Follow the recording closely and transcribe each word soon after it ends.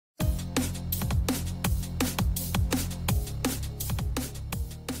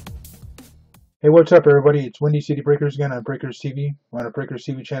Hey, what's up, everybody? It's Windy City Breakers again on Breakers TV. We're on a Breakers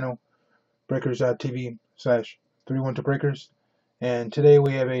TV channel, breakers.tv/312breakers. And today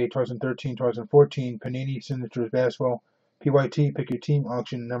we have a 2013-2014 Panini Signatures Basketball PYT Pick Your Team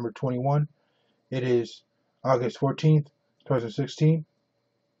auction number 21. It is August 14th, 2016.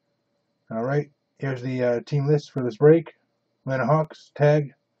 All right, here's the team list for this break. Atlanta Hawks,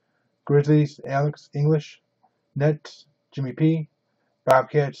 Tag. Grizzlies, Alex English. Nets, Jimmy P.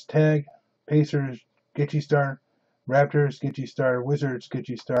 Bobcats, Tag. Pacers, Gitchy Star. Raptors, Gitchy Star. Wizards,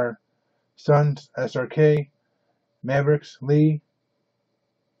 Gitchy Star. Suns, SRK. Mavericks, Lee.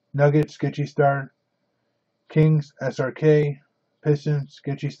 Nuggets, Gitchy Star. Kings, SRK. Pistons,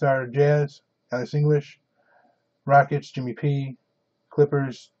 Gitchy Star. Jazz, Alex English. Rockets, Jimmy P.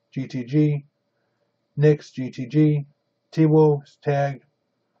 Clippers, GTG. Knicks, GTG. T-Wolves, Tag.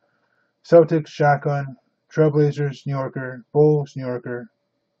 Celtics, Shotgun. Trailblazers, New Yorker. Bulls, New Yorker.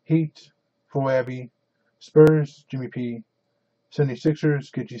 Heat, Full Abbey. Spurs, Jimmy P.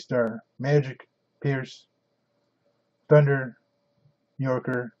 76ers, Gitchy Star. Magic, Pierce. Thunder, New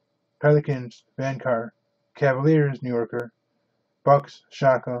Yorker. Pelicans, Vankar. Cavaliers, New Yorker. Bucks,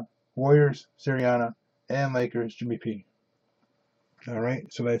 Shaka. Warriors, Sirianna. And Lakers, Jimmy P.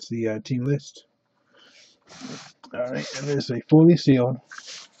 Alright, so that's the team list. Alright, and this is a fully sealed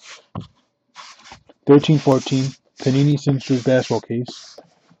 13-14 Panini Signatures basketball case.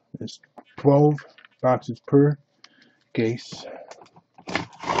 There's 12 boxes per case.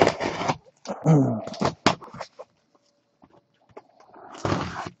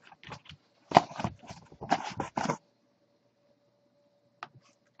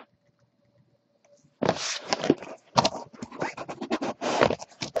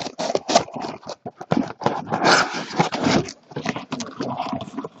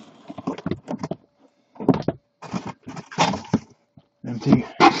 Empty.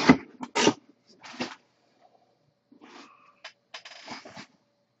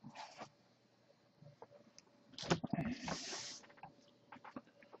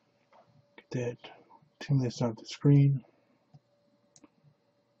 Get that team list off the screen.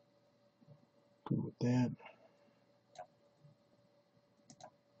 Good with that.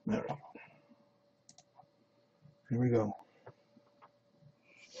 Alright. Here we go.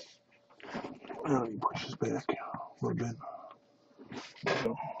 Let me push this back a little bit.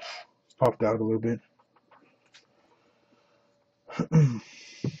 So, it's popped out a little bit.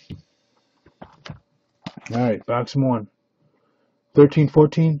 Alright, box 1.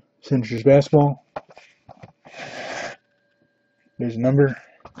 13-14, Signatures Basketball. There's a number.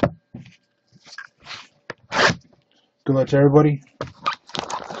 Good luck to everybody.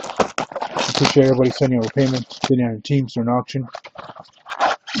 Appreciate everybody sending over payments, bidding on your teams during auction.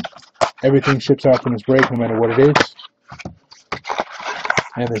 Everything ships out from this break, no matter what it is.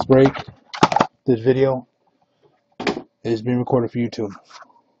 And this break, this video, is being recorded for YouTube.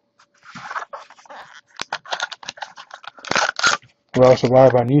 We're also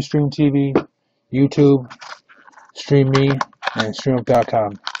live on Ustream TV, YouTube, Stream Me, and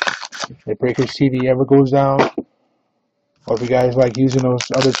StreamUp.com. If Breakers TV ever goes down, or if you guys like using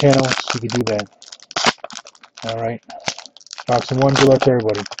those other channels, you can do that. Alright. Box 1, good luck to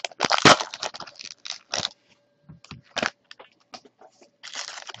everybody.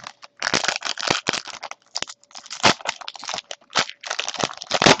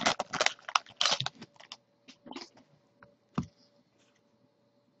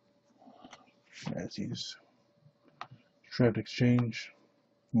 Let's use Draft Exchange.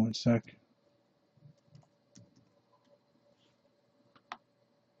 1 sec.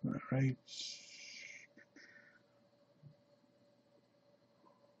 Alright.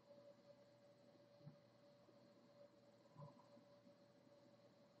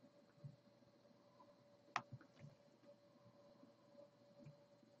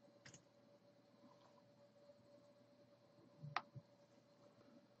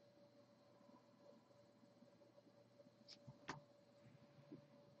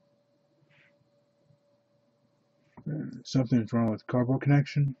 Something's wrong with the cardboard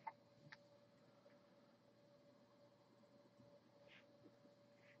connection.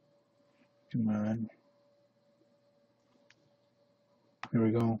 Come on. Here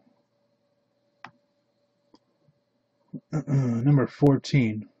we go. Number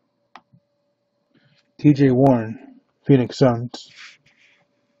 14. TJ Warren, Phoenix Suns.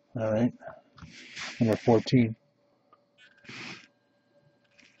 Alright. Number 14.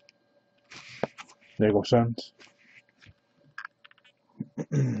 There you go, Suns.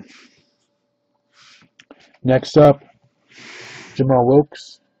 Next up, Jamal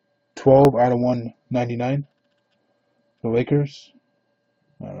Wilkes, 12 out of 199. The Lakers.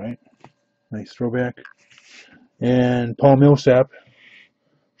 All right. Nice throwback. And Paul Millsap,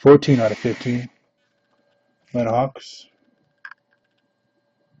 14 out of 15. Atlanta Hawks.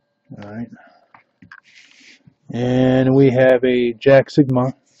 Alright. And we have a Jack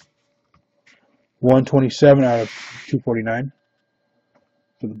Sigma, 127 out of 249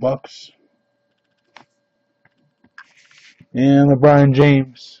 for the Bucks. And LeBron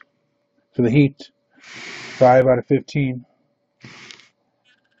James for the Heat, 5 out of 15.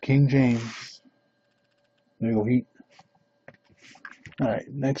 King James. There you go, Heat. Alright,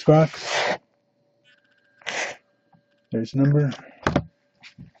 next box. There's number.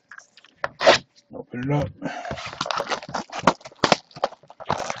 Open it up.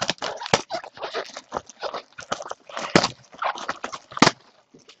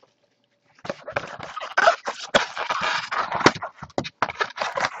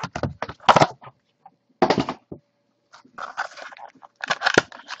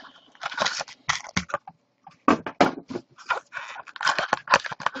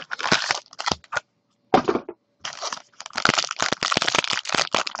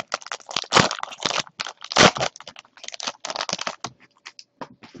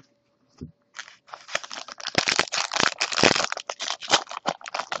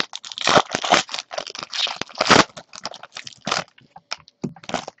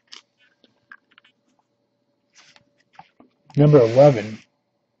 Number 11.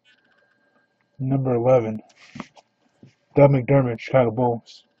 Number 11. Doug McDermott, Chicago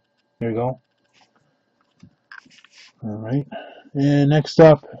Bulls. There you go. Alright. And next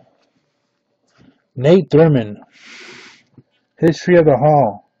up, Nate Thurman. History of the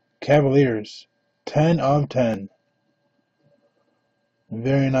Hall. Cavaliers. 10 of 10.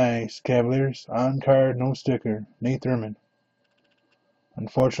 Very nice. Cavaliers. On card, no sticker. Nate Thurman.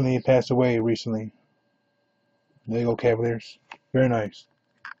 Unfortunately, he passed away recently. There you go, Cavaliers. Very nice.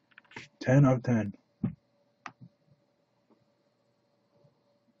 10 of 10.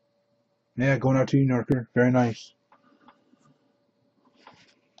 Yeah, going out to New Yorker. Very nice.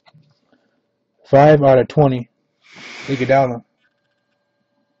 5 out of 20. Iguodala.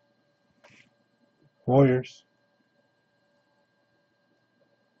 Warriors.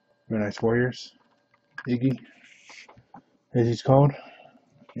 Very nice Warriors. Iggy, as he's called.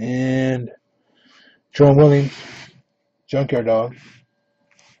 And Jerome Williams. Junkyard Dog.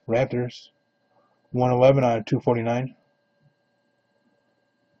 Raptors. 111 out of 249.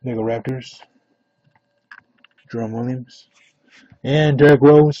 There you go, Raptors. Jerome Williams. And Derrick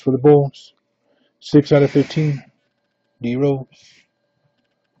Rose for the Bulls. 6 out of 15. D Rose.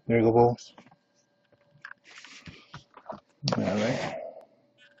 There you go, Bulls. Alright.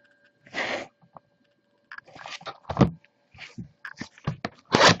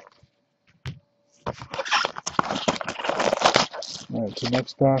 Alright, so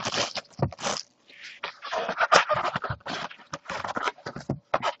next box.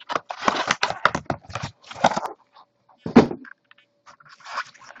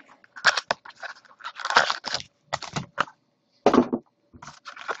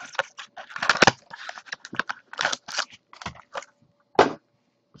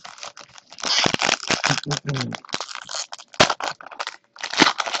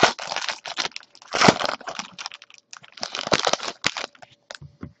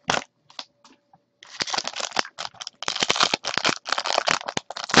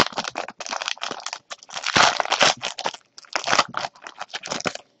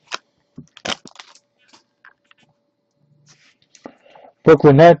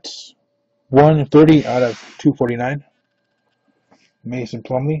 Brooklyn Nets, 130 out of 249. Mason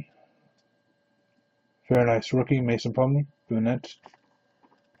Plumlee. Very nice rookie, Mason Plumlee for the Nets.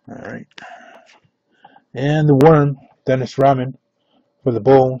 Alright. And the Worm, Dennis Rodman for the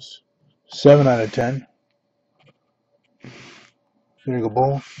Bulls. 7 out of 10. There you go,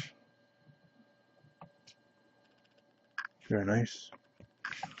 Bulls. Very nice.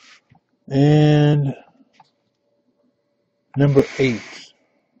 And number 8.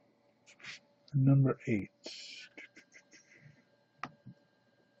 Number 8.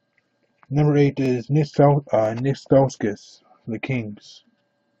 Number 8 is Nick Stauskas for the Kings.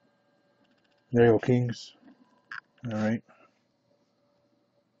 There you go, Kings. Alright.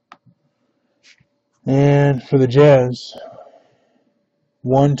 And for the Jazz,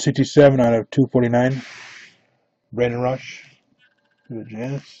 167 out of 249. Brandon Rush for the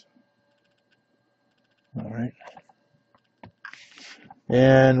Jazz. Alright.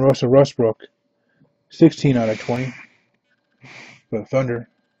 And Russell Westbrook, 16 out of 20 for the Thunder.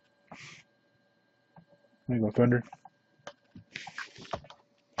 There you go, Thunder.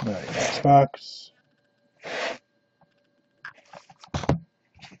 Alright, next box.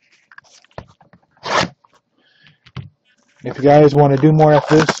 If you guys want to do more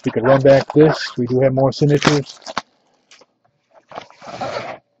after this, we could run back this. We do have more signatures.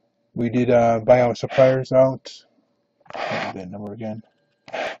 We did buy our suppliers out. What that number again?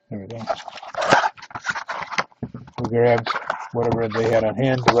 There we go. We grabbed whatever they had on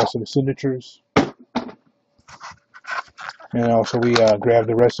hand, the rest of the signatures. And also we grabbed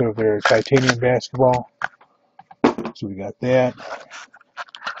the rest of their titanium basketball. So we got that.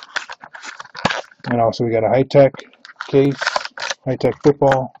 And also we got a high-tech case, high-tech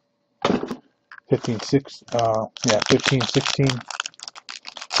football, 15, 16.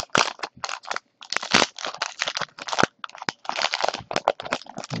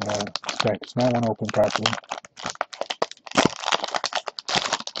 Crack this not one open properly.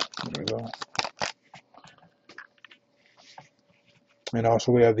 There we go. And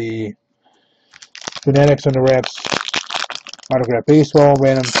also we have the Fanatics Under Wraps autograph baseball,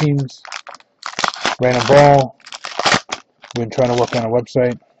 random teams, random ball. We've been trying to work on a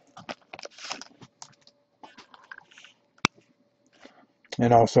website.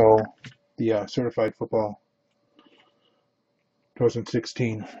 And also the certified football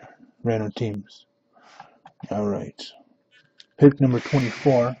 2016 random teams. All right. Pick number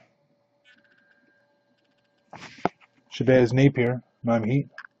 24. Shabazz Napier, Miami Heat.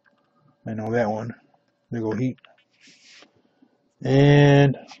 I know that one. There go Heat.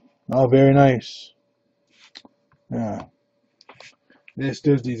 And, oh, very nice. This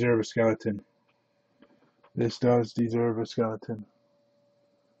does deserve a skeleton. This does deserve a skeleton.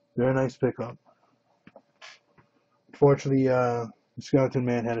 Very nice pickup. Fortunately, the skeleton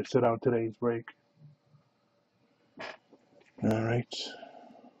man had to sit out today's break. All right.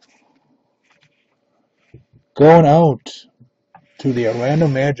 Going out to the Orlando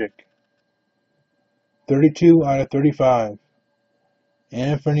Magic. 32 out of 35.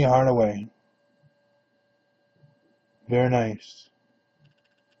 Anthony Hardaway. Very nice.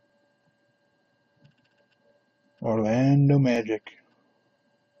 Orlando Magic.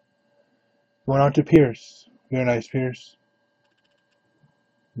 Going out to Pierce. Very nice, Pierce.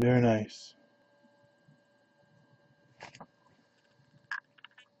 Very nice.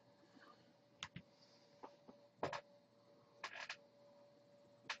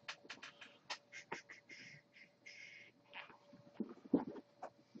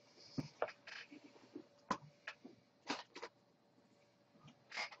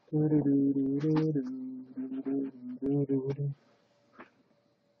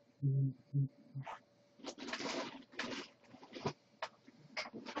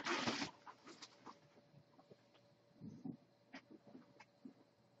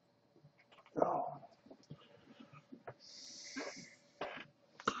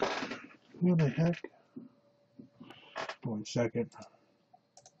 What the heck? 1 second.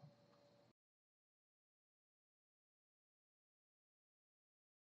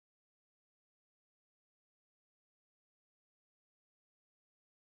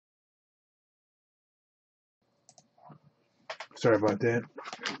 Sorry about that.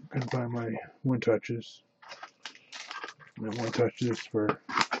 Couldn't find my one touches. And one touches for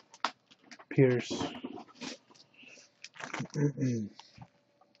Pierce.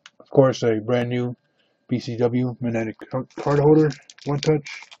 Of course, a brand new BCW magnetic card holder. One touch.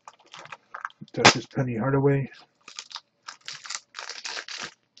 Touches Penny Hardaway.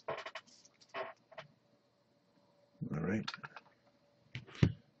 All right.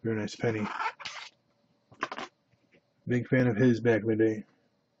 Very nice Penny. Big fan of his back in the day.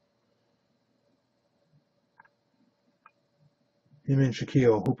 Him and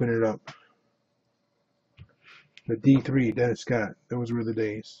Shaquille hooping it up. The D3, Dennis Scott. Those were the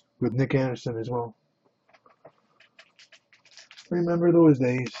days. With Nick Anderson as well. Remember those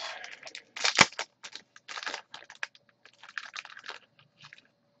days.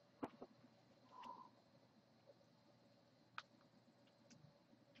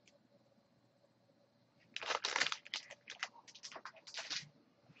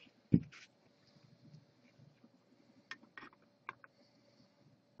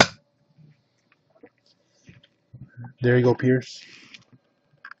 There you go, Pierce.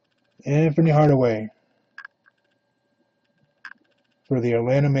 Anthony Hardaway for the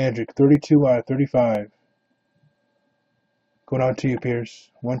Atlanta Magic. 32 out of 35. Going out to you, Pierce.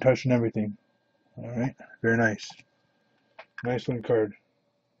 One touch and everything. All right. Very nice. Nice one card.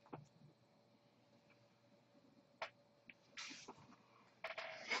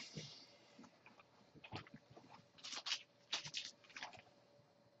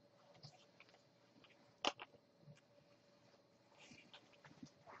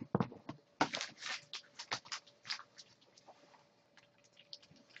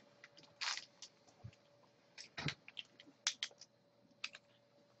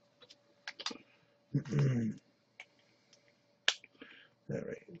 Alright,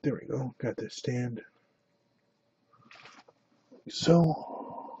 there we go. Got the stand. So,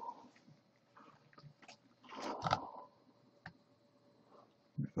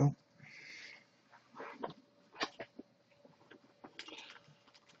 there we go.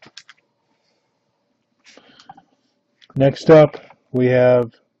 Next up, we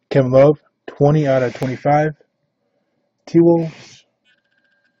have Kevin Love, 20 out of 25. T-Wolves.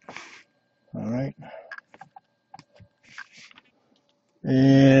 Alright.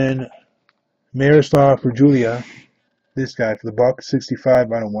 And Miroslav for Julia. This guy for the Bucks,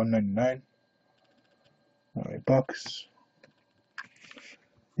 65 out of 199. Alright, Bucks.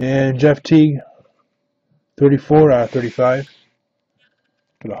 And Jeff Teague, 34 out of 35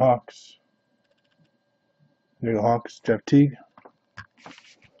 for the Hawks. There the Hawks, Jeff Teague.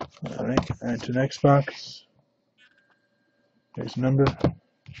 Alright, and to the next box. There's a number.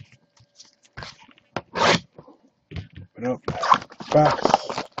 Open up. Box.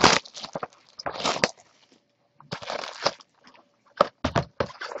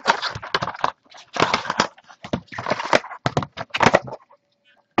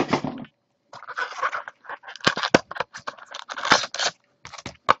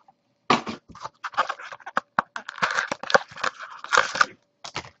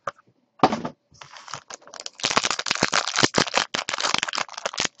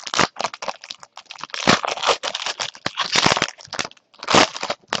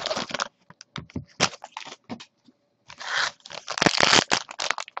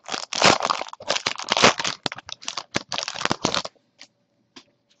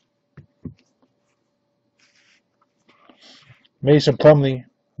 Mason Plumlee,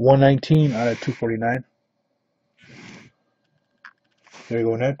 119 out of 249. There you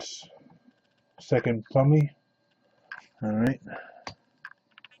go, Nets. Second Plumlee. Alright.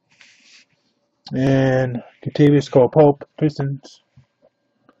 And Kentavious Cole-Pope, Pistons.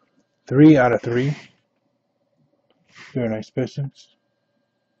 3 out of 3. Very nice Pistons.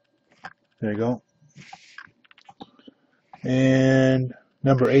 There you go. And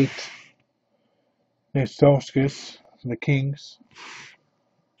number 8, Nestolskis from the Kings.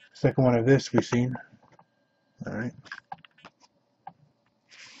 Second one of this we've seen. Alright.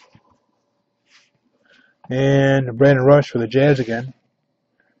 And Brandon Rush for the Jazz again.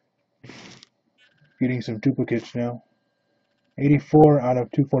 Getting some duplicates now. 84 out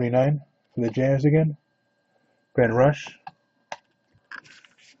of 249 for the Jazz again. Brandon Rush.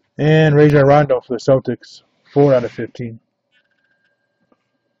 And Rajon Rondo for the Celtics. 4 out of 15.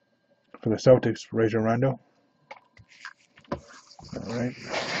 For the Celtics, Rajon Rondo. Alright,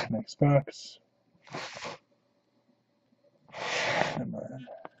 next box. Come on.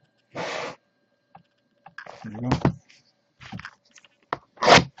 There you go.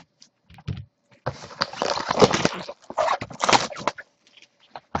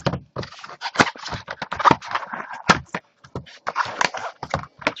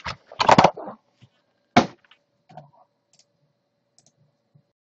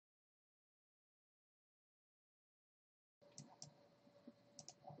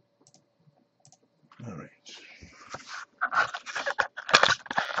 Alright.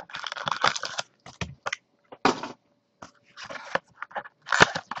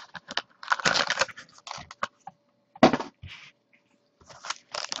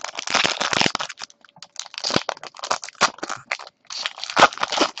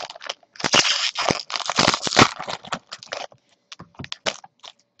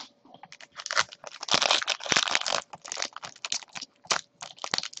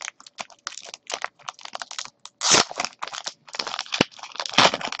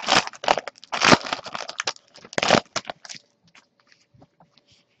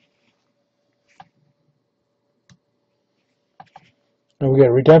 And we got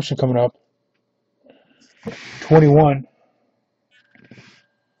a redemption coming up. 21.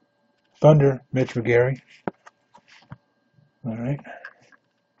 Thunder, Mitch McGary. Alright.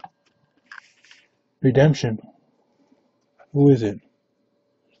 Redemption. Who is it?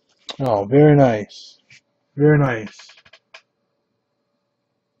 Oh, very nice. Very nice.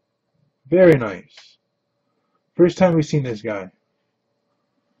 Very nice. First time we've seen this guy.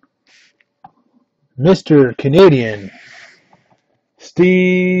 Mr. Canadian.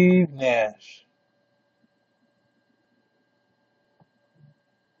 Steve Nash.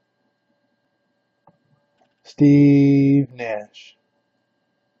 Steve Nash.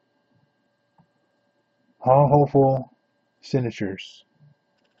 All hopeful signatures.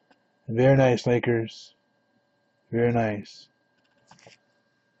 Very nice, Lakers. Very nice.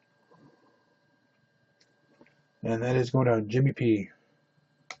 And that is going to Jimmy P.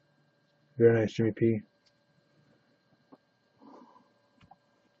 Very nice, Jimmy P.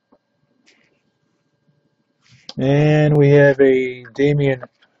 And we have a Damian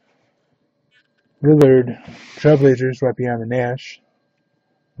Lillard Trailblazers right behind the Nash.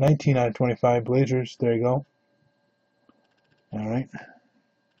 19 out of 25 Blazers. There you go. All right.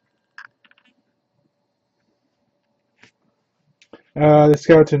 The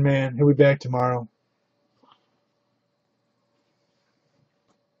Skeleton Man. He'll be back tomorrow.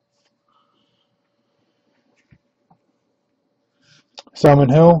 Solomon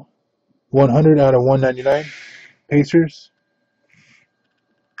Hill. 100 out of 199. Pacers.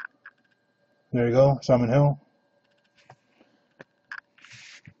 There you go. Solomon Hill.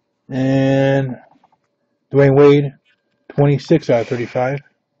 And Dwayne Wade. 26 out of 35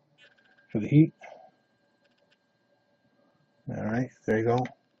 for the Heat. All right. There you go.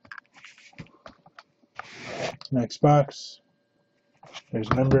 Next box. There's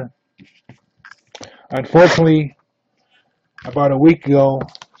a number. Unfortunately, about a week and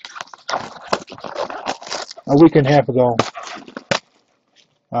a half ago,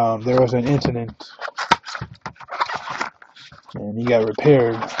 there was an incident, and he got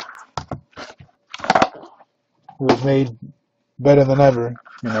repaired. It was made better than ever,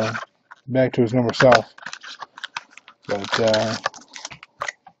 back to his normal self. But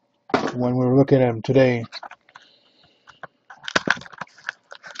when we were looking at him today,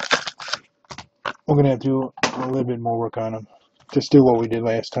 we're going to have to do a little bit more work on him. Just do what we did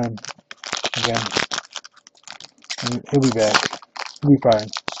last time. Again, he'll be back. He'll be fine.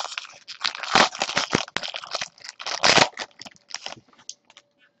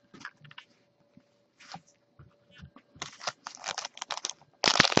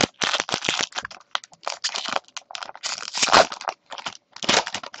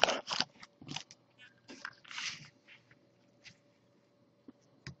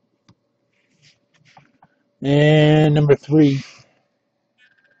 And number 3,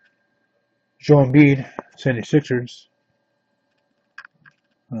 Joel Embiid, 76ers.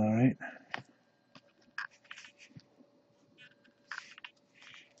 All right.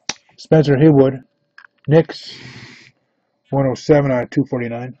 Spencer Haywood, Knicks, 107 out of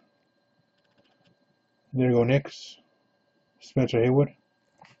 249. There you go, Knicks. Spencer Haywood.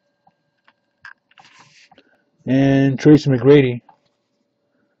 And Tracy McGrady,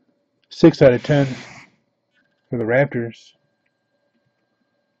 6 out of 10 for the Raptors.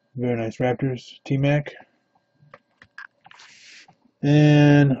 Very nice Raptors. T-Mac.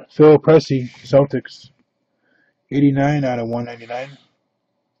 And Phil Pressey, Celtics, 89 out of 199.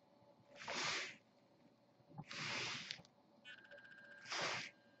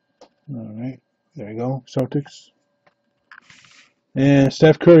 All right, there you go, Celtics. And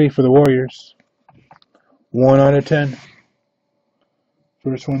Steph Curry for the Warriors, 1 out of 10.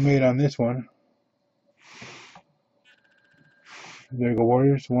 First one made on this one. There you go,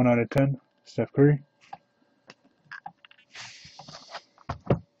 Warriors, 1 out of 10. Steph Curry.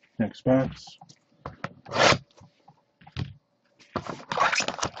 Next box.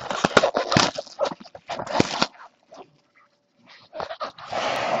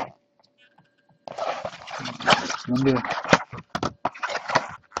 Number.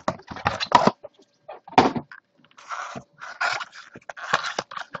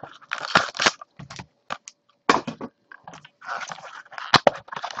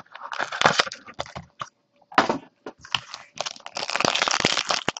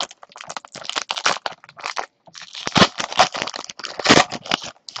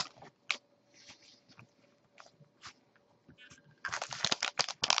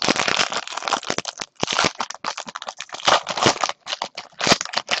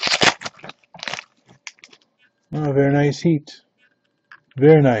 Oh, very nice Heat.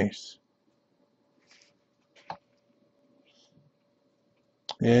 Very nice.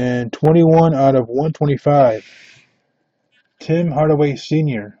 And 21 out of 125. Tim Hardaway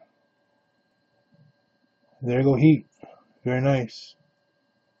Sr. There you go, Heat. Very nice.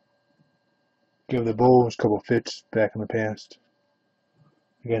 Give the Bulls a couple fits back in the past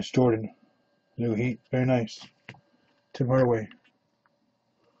against Jordan. New Heat. Very nice. Tim Hardaway.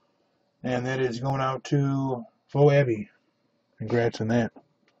 And that is going out to Fo Abbey. Congrats on that.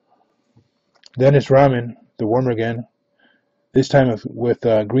 Dennis Rodman, the Worm again. This time with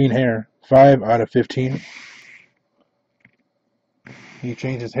green hair. 5 out of 15. He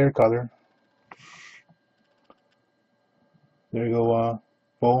changed his hair color. There you go,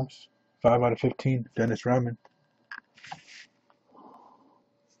 Bulls. 5 out of 15. Dennis Rodman.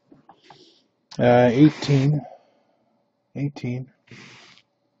 18.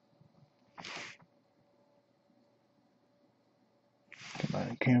 Come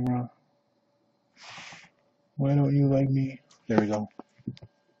on, camera. Why don't you like me? There we go.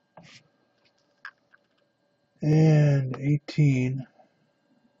 And 18,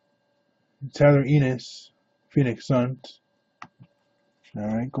 Tyler Enos, Phoenix Suns.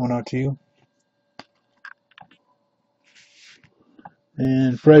 Alright, going out to you.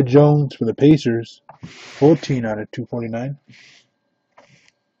 And Fred Jones for the Pacers, 14 out of 249.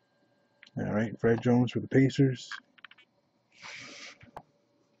 Alright, Fred Jones for the Pacers.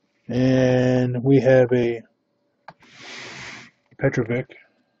 And we have a Petrovic,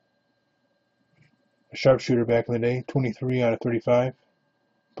 a sharpshooter back in the day, 23 out of 35.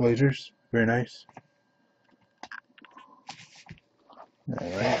 Blazers, very nice.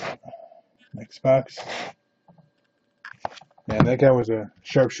 Alright, next box. Yeah, that guy was a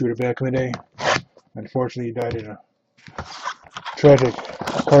sharpshooter back in the day. Unfortunately, he died in a tragic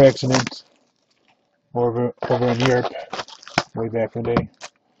car accident over in Europe way back in the day.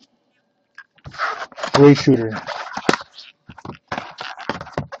 Great shooter.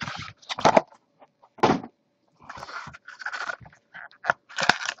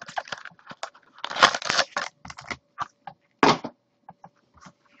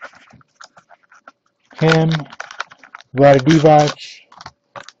 Him, Vlade Divac,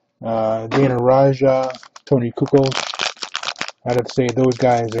 Dana Raja, Tony Kukoc. I'd have to say those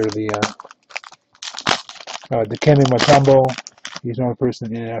guys are the Dikembe Mutombo. He's the only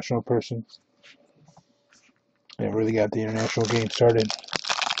person, international person, that really got the international game started.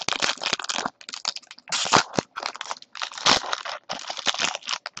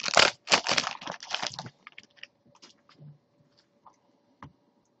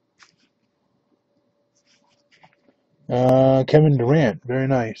 Kevin Durant, very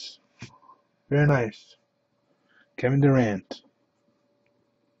nice. Very nice. Kevin Durant.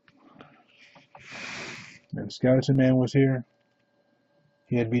 And Skeleton Man was here.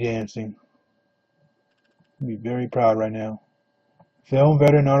 He'd be dancing. He'd be very proud right now. Film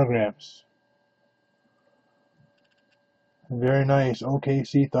veteran autographs. Very nice.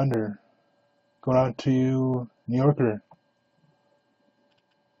 OKC Thunder. Going out to New Yorker.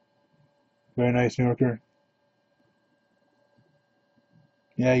 Very nice, New Yorker.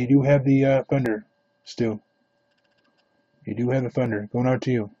 Yeah, you do have the Thunder still. You do have the Thunder. Going out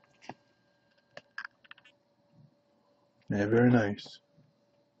to you. Yeah, very nice.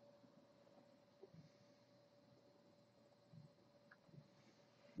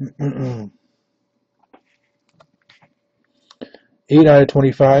 Eight out of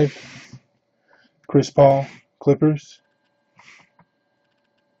 25. Chris Paul, Clippers.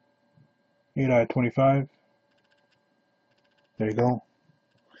 8 out of 25. There you go.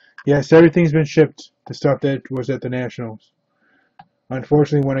 Yes, everything's been shipped. The stuff that was at the Nationals.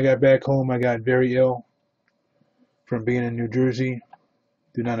 Unfortunately, when I got back home, I got very ill from being in New Jersey.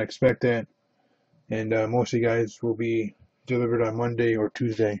 Did not expect that. And most of you guys will be delivered on Monday or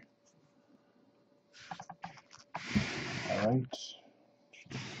Tuesday. Alright.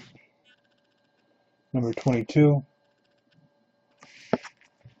 Number 22.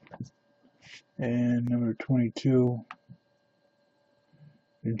 And number 22.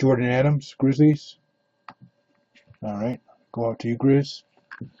 Jordan Adams, Grizzlies. Alright. Go out to you, Grizz.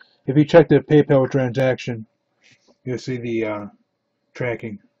 If you check the PayPal transaction, you'll see the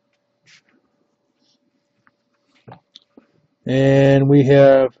tracking. And we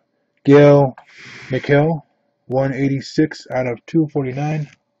have Gail McHale, 186 out of 249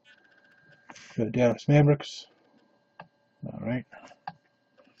 for the Dallas Mavericks. All right.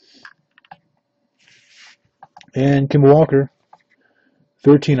 And Kemba Walker,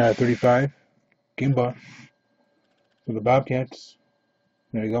 13 out of 35. Kimba for the Bobcats.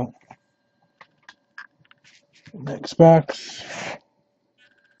 There you go. Next box.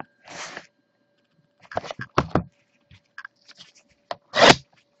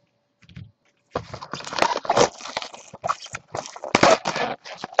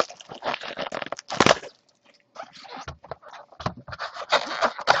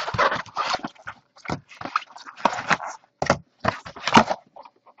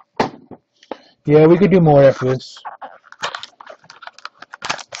 Yeah, we could do more after this.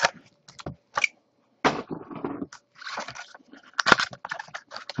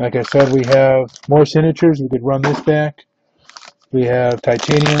 Like I said, we have more signatures. We could run this back. We have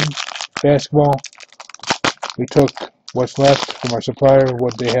titanium, basketball. We took what's left from our supplier,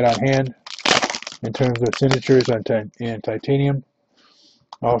 what they had on hand in terms of signatures and titanium.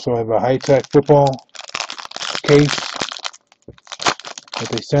 I also have a high-tech football case that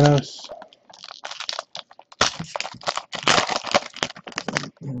they sent us.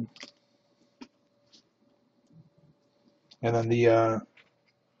 And then the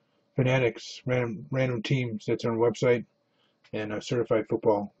Fanatics, random teams. That's our website. And certified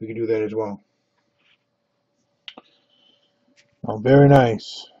football. We can do that as well. Oh, very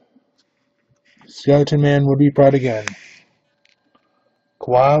nice. Skeleton Man would be proud again.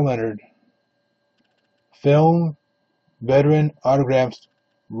 Kawhi Leonard. Film Veteran Autographs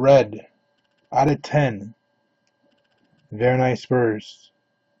Red. Out of 10. Very nice Spurs.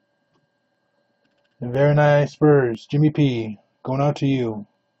 And very nice Spurs. Jimmy P. Going out to you.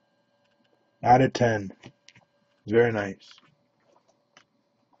 Out of 10. Very nice.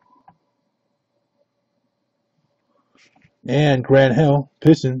 And Grant Hill.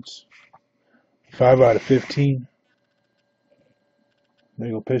 Pistons. 5 out of 15. There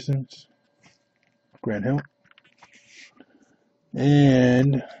you go, Pistons. Grant Hill.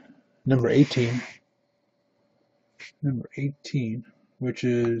 And number 18. Number 18, which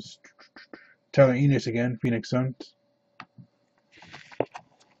is Tyler Enos again, Phoenix Suns.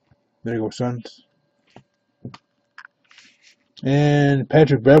 There you go, Suns. And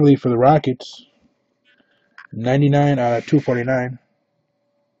Patrick Beverly for the Rockets. 99 out of 249.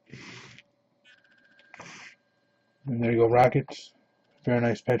 And there you go, Rockets. Very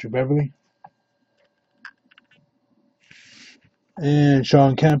nice, Patrick Beverly. And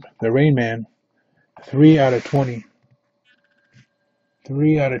Sean Kemp, the Rain Man. 3 out of 20.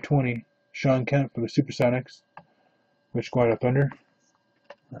 3 out of 20. Sean Kemp for the Supersonics. Which Squad of Thunder.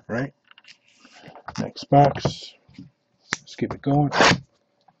 All right. Next box. Let's keep it going.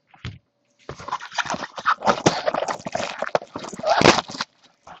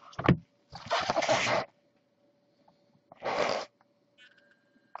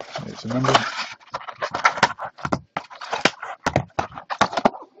 There's a number.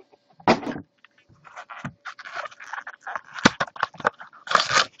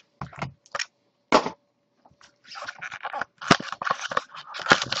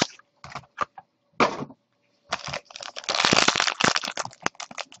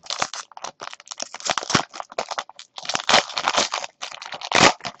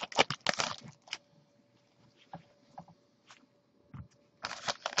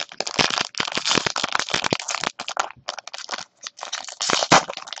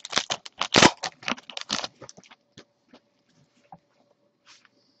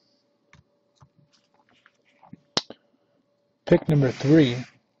 Pick number 3.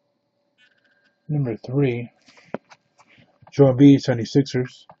 Number 3. Joel B.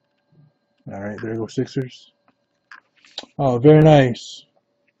 76ers. Alright, there go Sixers. Oh, very nice.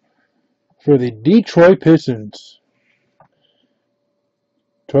 For the Detroit Pistons.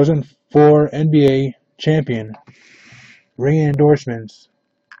 2004 NBA champion. Ring endorsements.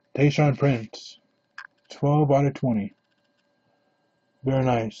 Tayshaun Prince. 12 out of 20. Very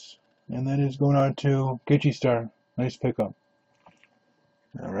nice. And that is going on to Gitchy Star. Nice pickup.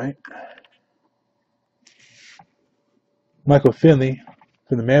 Alright. Michael Finley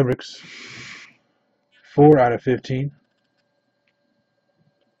for the Mavericks. 4 out of 15.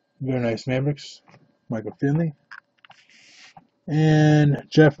 Very nice Mavericks. Michael Finley. And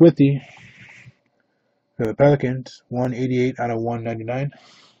Jeff Withey for the Pelicans. 188 out of 199.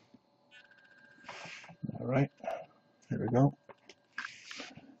 Alright. There we go.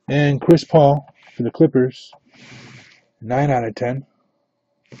 And Chris Paul for the Clippers. 9 out of 10.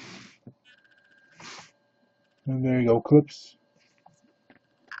 And there you go, Clips.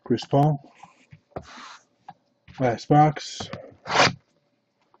 Chris Paul. Last box.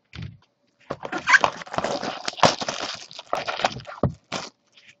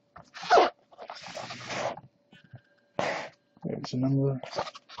 There's a number.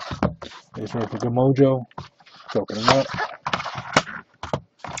 There's one for the Mojo. Open them up.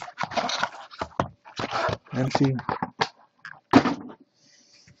 Empty.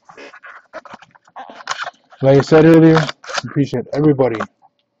 Like I said earlier, I appreciate everybody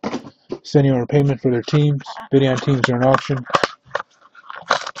sending over payment for their teams. Bidding on teams are an auction.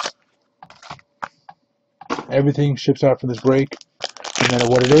 Everything ships out for this break, no matter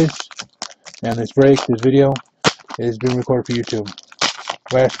what it is. And this break, this video, is being recorded for YouTube.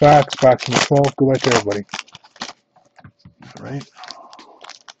 Last box, box number 12. Goodbye to everybody. Alright.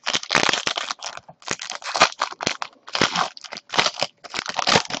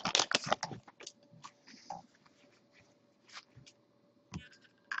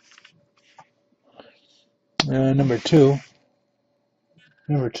 Number 2.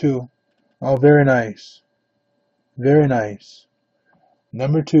 Number 2. Oh, very nice. Very nice.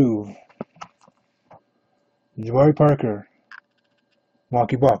 Number 2. Jabari Parker.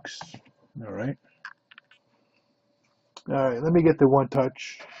 Milwaukee Bucks. Alright. Alright, let me get the one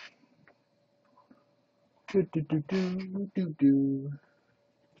touch.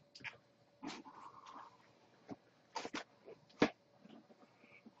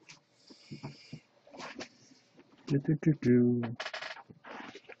 The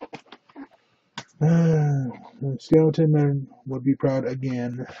Skeleton Man would be proud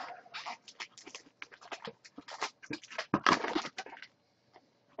again.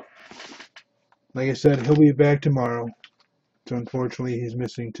 Like I said, he'll be back tomorrow. So unfortunately, he's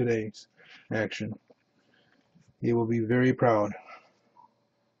missing today's action. He will be very proud.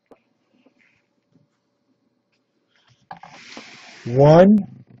 One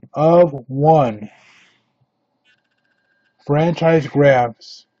of one. Franchise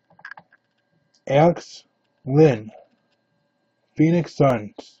grabs. Alex Lynn. Phoenix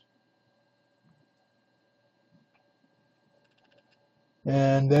Suns.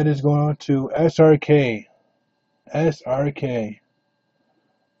 And that is going on to SRK. SRK.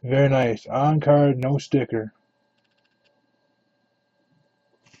 Very nice. On card, no sticker.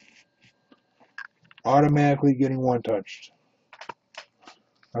 Automatically getting one touched.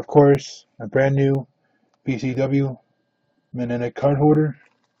 Of course, a brand new PCW magnetic card holder.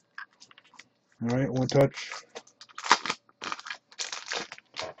 Alright, one touch.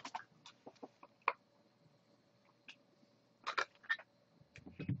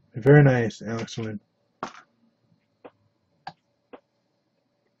 Very nice, Alex Lynn.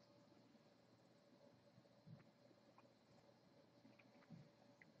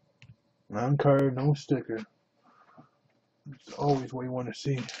 On card, no sticker. It's always what you want to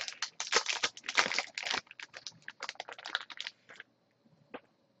see.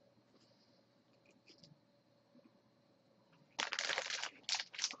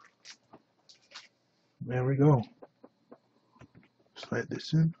 There we go. Slide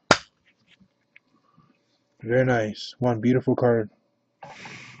this in. Very nice. One beautiful card. I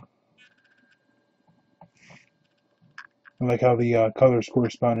like how the colors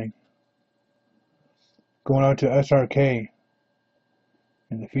corresponding. Going out to SRK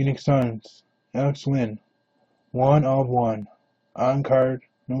and the Phoenix Suns. Alex Lynn. One of one. On card,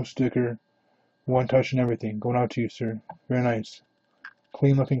 no sticker. One touch and everything. Going out to you, sir. Very nice.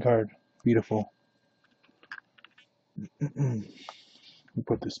 Clean looking card. Beautiful. We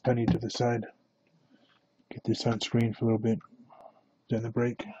put this penny to the side. Get this on screen for a little bit. Then the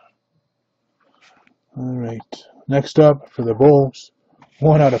break. Alright. Next up for the Bulls.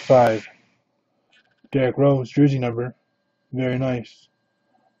 1 out of 5. Derrick Rose, jersey number. Very nice.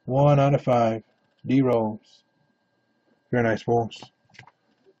 1 out of 5. D Rose. Very nice, Bulls.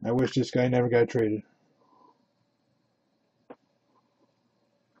 I wish this guy never got traded.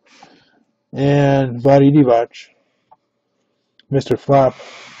 And Vlade Divac. Mr. Flop.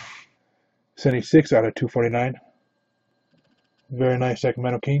 76 out of 249. Very nice,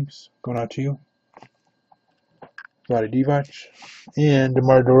 Sacramento Kings. Going out to you. Vlade Divac. And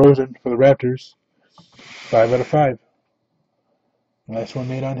DeMar DeRozan for the Raptors. 5 out of 5. Last one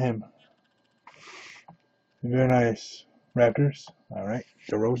made on him. Very nice. Raptors. Alright.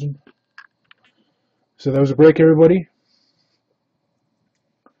 DeRozan. So that was a break, everybody.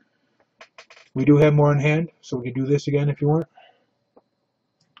 We do have more in hand, so we can do this again if you want.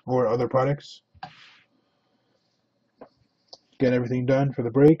 Or other products. Get everything done for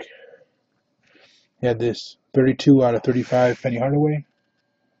the break. Had this 32 out of 35 Penny Hardaway.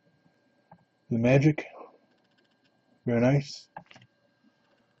 The Magic. Very nice.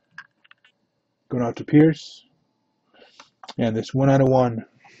 Going out to Pierce. And this 1 out of 1.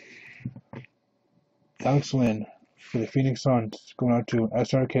 Alex Lynn for the Phoenix Suns. Going out to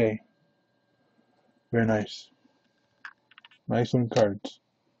SRK. Very nice. Nice looking cards.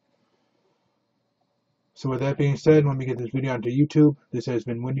 So with that being said, let me get this video onto YouTube. This has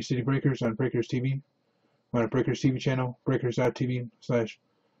been Windy City Breakers on Breakers TV. On our Breakers TV channel,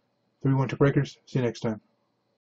 breakers.tv/312breakers. See you next time.